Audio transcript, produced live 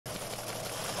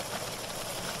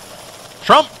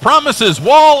Trump promises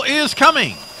wall is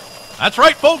coming. That's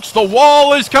right, folks. The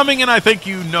wall is coming, and I think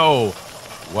you know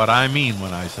what I mean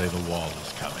when I say the wall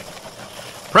is coming.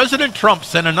 President Trump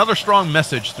sent another strong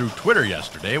message through Twitter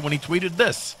yesterday when he tweeted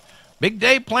this. Big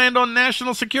day planned on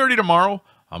national security tomorrow.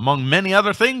 Among many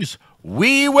other things,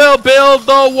 we will build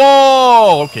the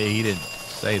wall. Okay, he didn't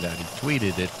say that. He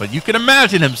tweeted it, but you can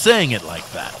imagine him saying it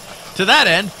like that. To that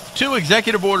end, 2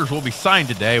 executive orders will be signed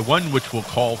today, one which will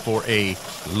call for a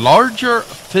larger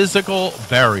physical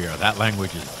barrier. That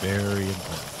language is very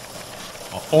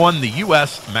important. On the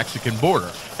U.S.-Mexican border.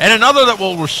 And another that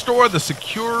will restore the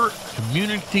Secure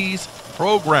Communities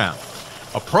Program.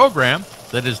 A program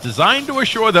that is designed to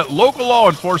assure that local law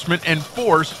enforcement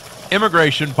enforce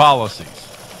immigration policies.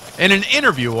 In an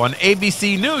interview on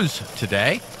ABC News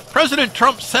today, President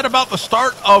Trump said about the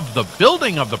start of the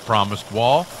building of the promised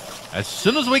wall, as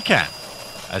soon as we can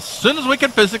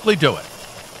physically do it.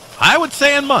 I would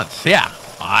say in months. Yeah,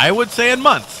 I would say in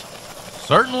months.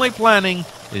 Certainly planning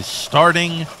is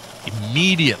starting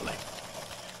immediately.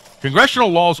 Congressional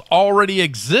laws already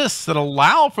exist that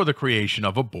allow for the creation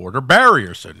of a border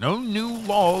barrier, so no new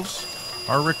laws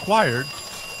are required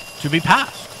to be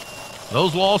passed.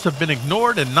 Those laws have been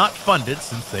ignored and not funded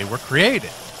since they were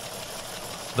created.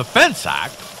 The Fence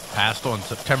Act, passed on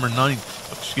September 29th,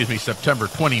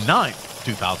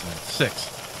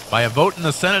 2006, by a vote in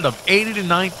the Senate of 80 to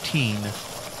 19,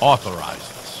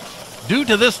 authorizes. Due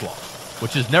to this law,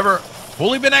 which has never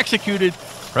fully been executed,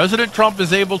 President Trump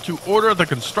is able to order the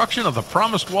construction of the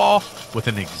promised wall with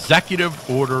an executive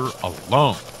order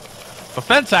alone. The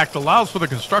Fence Act allows for the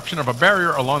construction of a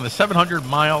barrier along the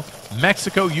 700-mile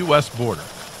Mexico-U.S. border.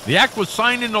 The act was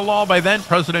signed into law by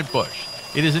then-President Bush.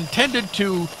 It is intended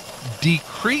to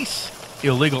decrease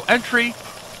illegal entry,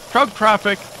 drug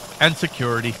traffic, and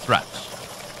security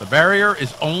threats. The barrier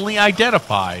is only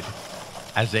identified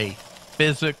as a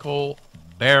physical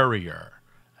barrier.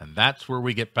 And that's where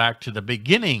we get back to the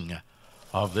beginning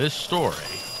of this story,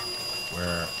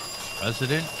 where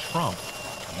President Trump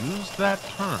used that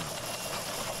term,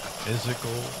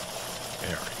 physical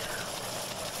barrier.